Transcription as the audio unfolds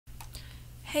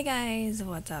Hey guys,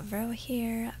 what's up? Vero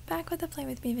here, back with a Play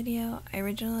With Me video. I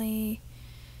originally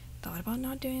thought about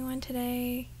not doing one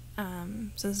today,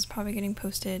 so this is probably getting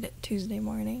posted Tuesday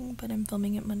morning, but I'm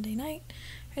filming it Monday night.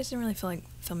 I just didn't really feel like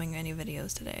filming any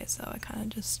videos today, so I kind of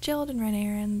just chilled and ran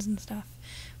errands and stuff.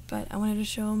 But I wanted to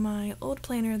show my old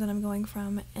planner that I'm going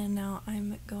from, and now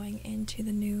I'm going into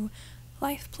the new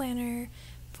Life Planner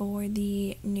for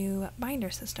the new binder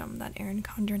system that Erin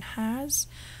Condren has.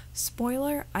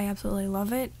 Spoiler, I absolutely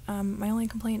love it. My only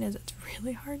complaint is it's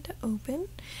really hard to open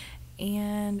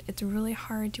and it's really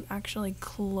hard to actually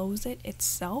close it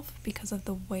itself because of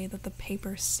the way that the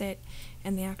papers sit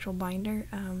in the actual binder.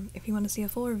 If you want to see a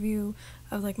full review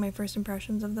of like my first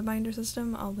impressions of the binder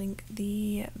system, I'll link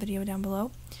the video down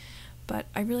below. But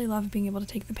I really love being able to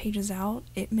take the pages out.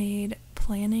 It made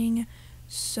planning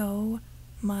so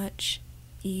much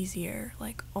easier,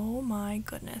 like oh my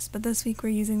goodness. But this week we're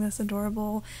using this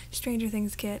adorable Stranger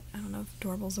Things kit, I don't know if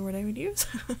adorable is the word I would use,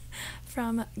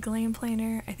 from Glam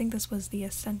planner. I think this was the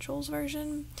essentials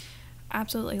version.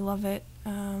 Absolutely love it,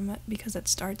 because it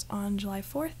starts on July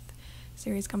 4th,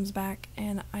 series comes back,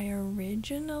 and I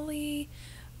originally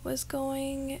was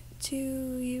going to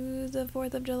use the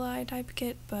 4th of July type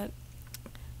kit, but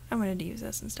I wanted to use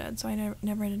this instead, so I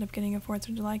never ended up getting a 4th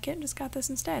of July kit and just got this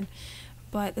instead.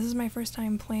 But this is my first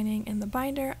time planning in the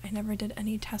binder. I never did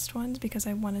any test ones because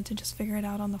I wanted to just figure it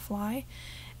out on the fly.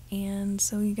 And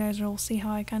so you guys will see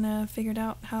how I kind of figured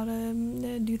out how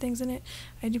to do things in it.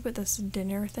 I do put this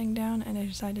dinner thing down and I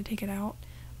decided to take it out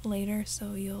later,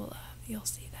 so you'll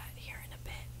see that here in a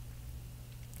bit.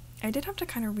 I did have to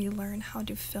kind of relearn how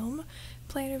to film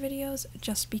planner videos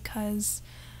just because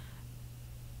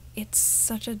it's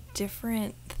such a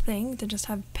different thing to just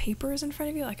have papers in front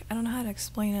of you. Like, I don't know how to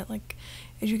explain it. Like,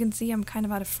 as you can see, I'm kind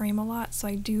of out of frame a lot, so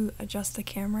I do adjust the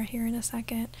camera here in a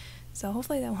second, so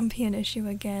hopefully that won't be an issue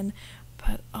again.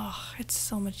 But oh, it's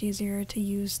so much easier to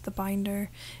use the binder.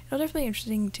 It'll definitely be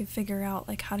interesting to figure out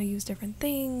like how to use different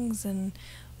things and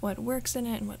what works in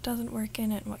it and what doesn't work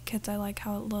in it, and what kits I like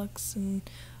how it looks and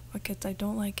what kits I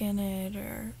don't like in it,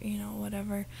 or you know,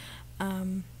 whatever.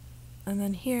 And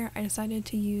then here I decided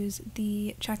to use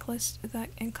the checklist that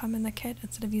come in the kit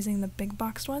instead of using the big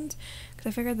boxed ones, because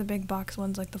I figured the big box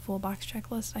ones, like the full box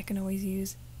checklist, I can always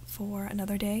use for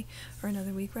another day, or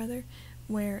another week rather,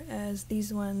 whereas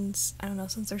these ones, I don't know,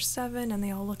 since they're 7 and they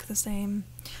all look the same,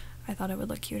 I thought it would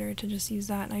look cuter to just use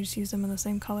that, and I just used them in the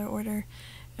same color order,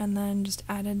 and then just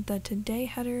added the today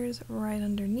headers right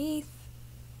underneath,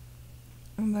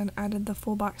 and then added the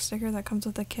full box sticker that comes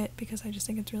with the kit because I just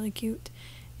think it's really cute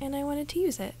and I wanted to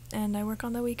use it. And I work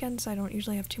on the weekends, so I don't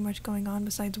usually have too much going on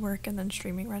besides work and then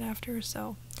streaming right after,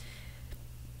 so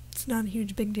it's not a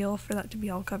huge big deal for that to be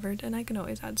all covered, and I can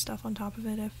always add stuff on top of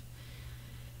it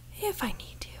if I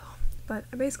need to. But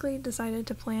I basically decided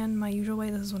to plan my usual way.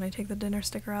 This is when I take the dinner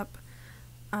sticker up,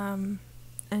 and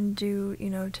do, you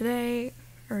know, today,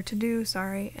 or to do,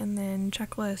 sorry, and then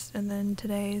checklist, and then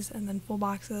today's, and then full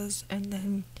boxes, and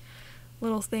then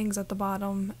little things at the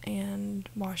bottom, and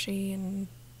washi, and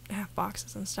half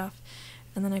boxes and stuff.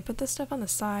 And then I put this stuff on the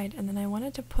side, and then I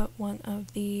wanted to put one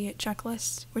of the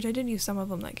checklists, which I did use some of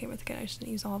them that came with the kit, I just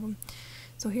didn't use all of them.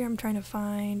 So here I'm trying to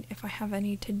find if I have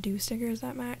any to-do stickers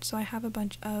that match. So I have a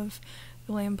bunch of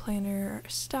Glam planner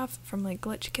stuff from like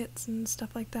glitch kits and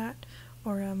stuff like that,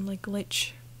 or like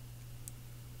glitch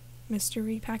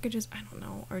mystery packages, I don't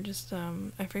know, or just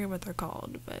I forget what they're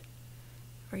called, but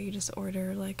where you just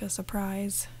order like a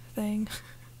surprise thing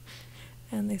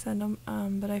and they send them.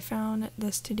 But I found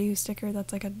this to-do sticker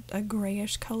that's like a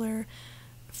grayish color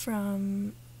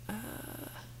from a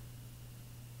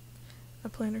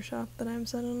planner shop that I'm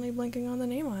suddenly blanking on the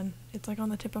name on. It's like on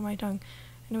the tip of my tongue.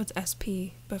 I know it's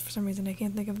SP, but for some reason I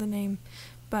can't think of the name.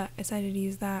 But I decided to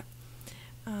use that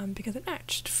because it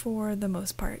matched for the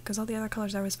most part, because all the other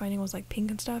colors I was finding was like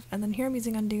pink and stuff. And then here I'm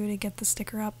using undo to get the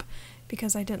sticker up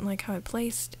because I didn't like how it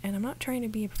placed, and I'm not trying to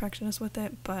be a perfectionist with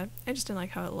it, but I just didn't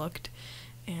like how it looked,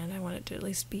 and I want it to at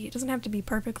least be, it doesn't have to be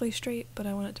perfectly straight, but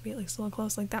I want it to be at least a little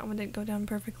close. Like that one didn't go down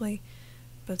perfectly,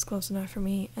 but it's close enough for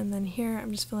me. And then here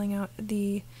I'm just filling out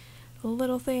the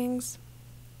little things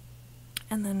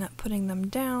and then putting them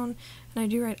down. And I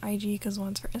do write IG because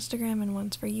one's for Instagram and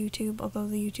one's for YouTube, although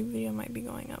the YouTube video might be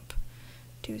going up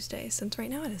Tuesday, since right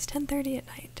now it is 10:30 at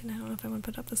night, and I don't know if I want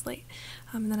to put up this late.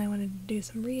 And then I wanted to do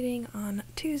some reading on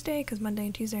Tuesday, because Monday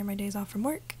and Tuesday are my days off from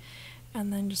work,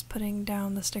 and then just putting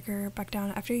down the sticker back down.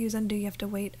 After you use undo, you have to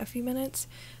wait a few minutes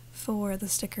for the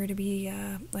sticker to be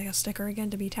like a sticker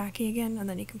again, to be tacky again, and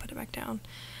then you can put it back down.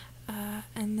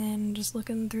 And then just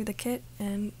looking through the kit,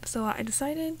 and so I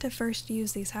decided to first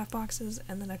use these half boxes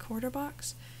and then a quarter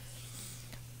box,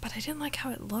 but but I didn't like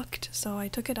how it looked, so I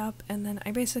took it up and then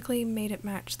I basically made it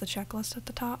match the checklist at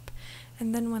the top.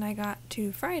 And then when I got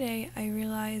to Friday, I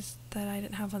realized that I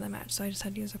didn't have one that matched, so I just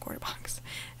had to use a quarter box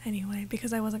anyway,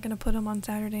 because I wasn't going to put them on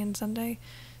Saturday and Sunday.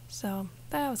 So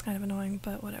that was kind of annoying,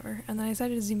 but whatever. And then I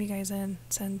decided to zoom you guys in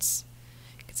since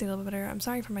you can see a little bit better. I'm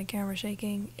sorry for my camera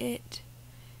shaking. It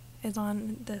is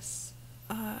on this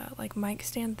like mic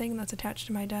stand thing that's attached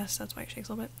to my desk. That's why it shakes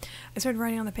a little bit. I started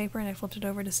writing on the paper and I flipped it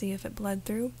over to see if it bled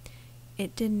through.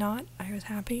 It did not. I was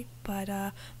happy. But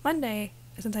Monday,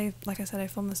 since like I said, I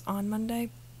filmed this on Monday,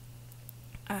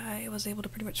 I was able to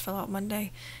pretty much fill out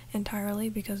Monday entirely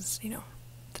because, you know,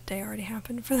 the day already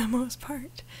happened for the most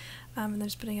part. And then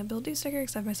just putting a bill due sticker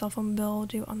because I have my cell phone bill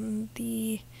due on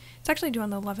it's actually due on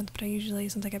the 11th, but I usually,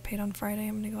 since I get paid on Friday,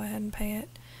 I'm going to go ahead and pay it.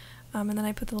 And then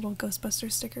I put the little Ghostbuster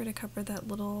sticker to cover that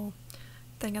little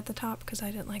thing at the top because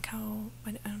I didn't like how,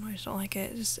 I don't know, I just don't like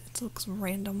it. It looks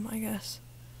random, I guess.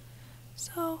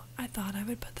 So I thought I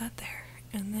would put that there.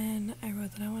 And then I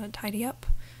wrote that I want to tidy up,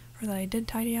 or that I did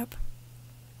tidy up,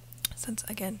 since,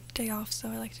 again, day off, so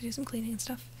I like to do some cleaning and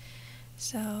stuff.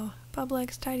 So,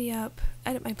 Publix, tidy up,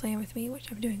 edit my plan with me,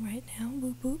 which I'm doing right now,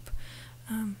 whoop whoop.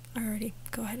 I already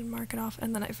go ahead and mark it off,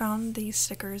 and then I found these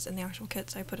stickers in the actual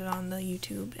kit, so I put it on the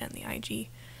YouTube and the IG.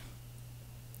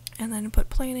 And then put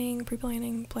planning,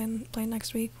 pre-planning, plan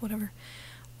next week, whatever,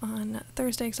 on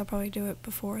Thursday, because I'll probably do it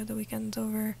before the weekend's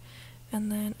over. And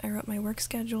then I wrote my work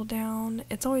schedule down.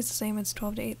 It's always the same, it's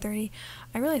 12 to 8:30.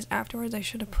 I realized afterwards I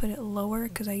should have put it lower,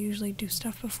 because I usually do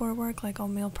stuff before work, like I'll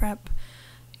meal prep,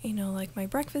 you know, like my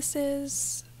breakfast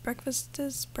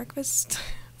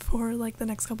for like the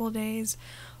next couple of days,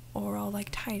 or I'll like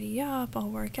tidy up, I'll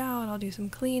work out, I'll do some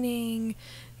cleaning,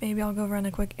 maybe I'll go run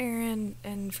a quick errand,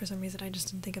 and for some reason I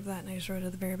just didn't think of that and I just wrote it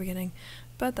at the very beginning,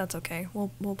 but that's okay. We'll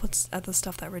put at the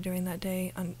stuff that we're doing that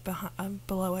day on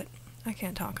below it. I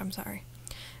can't talk, I'm sorry.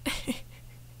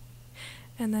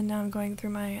 And then now I'm going through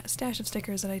my stash of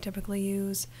stickers that I typically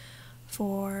use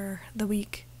for the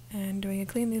week and doing a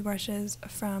clean these brushes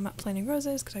from Planning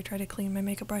Roses, because I try to clean my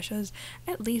makeup brushes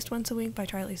at least once a week, but I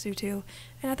try at least do two.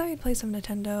 And I thought we'd play some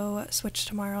Nintendo Switch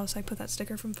tomorrow, so I put that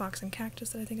sticker from Fox and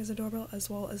Cactus that I think is adorable, as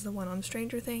well as the one on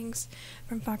Stranger Things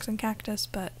from Fox and Cactus,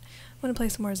 but I'm going to play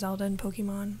some more Zelda and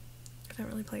Pokemon, because I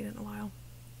haven't really played it in a while.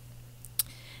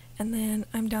 And then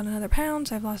I'm down another pound,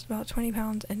 so I've lost about 20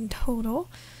 pounds in total,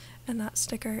 and that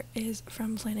sticker is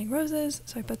from Planning Roses,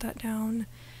 so I put that down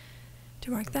to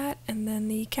mark that. And then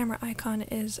the camera icon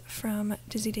is from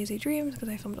Dizzy Daisy Dreams, because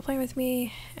I filmed a play with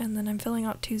me. And then I'm filling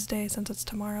out Tuesday since it's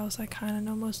tomorrow, so I kind of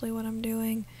know mostly what I'm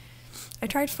doing. I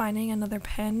tried finding another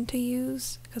pen to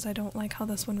use because I don't like how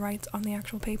this one writes on the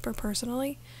actual paper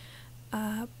personally,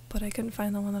 but I couldn't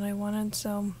find the one that I wanted,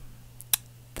 so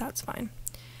that's fine.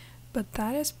 But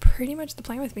that is pretty much the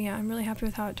plan with me. I'm really happy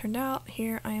with how it turned out.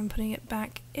 Here I am putting it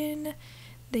back in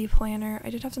the planner.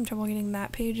 I did have some trouble getting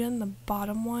that page in. The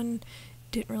bottom one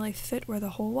didn't really fit where the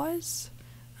hole was,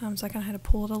 so I kind of had to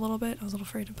pull it a little bit. I was a little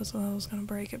afraid to put something that was going to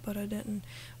break it, but I didn't.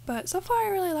 But so far I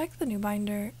really like the new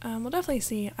binder. We'll definitely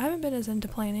see. I haven't been as into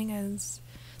planning as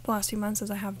the last few months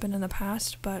as I have been in the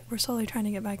past, but we're slowly trying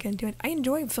to get back into it. I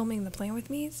enjoy filming the plan with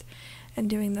me's and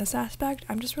doing this aspect.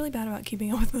 I'm just really bad about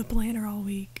keeping up with the planner all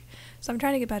week, so I'm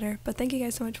trying to get better. But thank you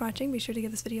guys so much for watching. Be sure to give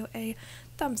this video a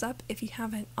thumbs up if you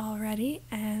haven't already,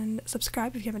 and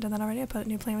subscribe if you haven't done that already. I put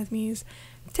new plan with me's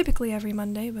typically every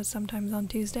Monday, but sometimes on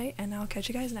Tuesday, and I'll catch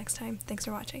you guys next time. Thanks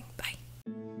for watching. Bye.